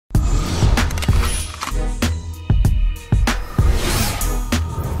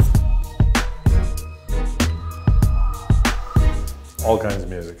All kinds of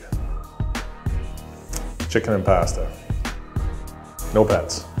music. Chicken and pasta. No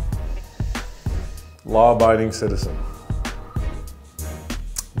pets. Law-abiding citizen.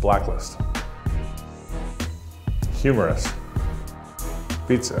 Blacklist. Humorous.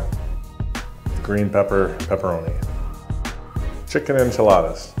 Pizza. Green pepper, pepperoni. Chicken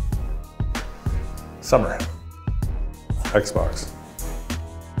enchiladas. Summer. Xbox.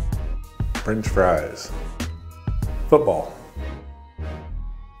 French fries. Football.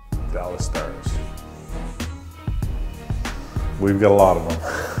 Dallas Stars. We've got a lot of them.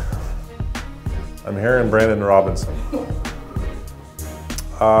 I'm hearing Brandon Robinson.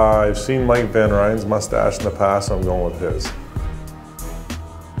 I've seen Mike Van Ryn's mustache in the past, so I'm going with his.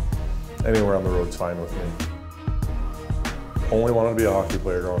 Anywhere on the road's fine with me. Only wanted to be a hockey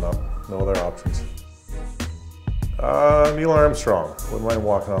player growing up. No other options. Neil Armstrong. Wouldn't mind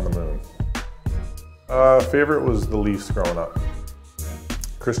walking on the moon. Favorite was the Leafs growing up.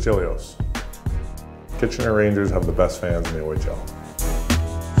 Chris Chelios. Kitchener Rangers have the best fans in the OHL.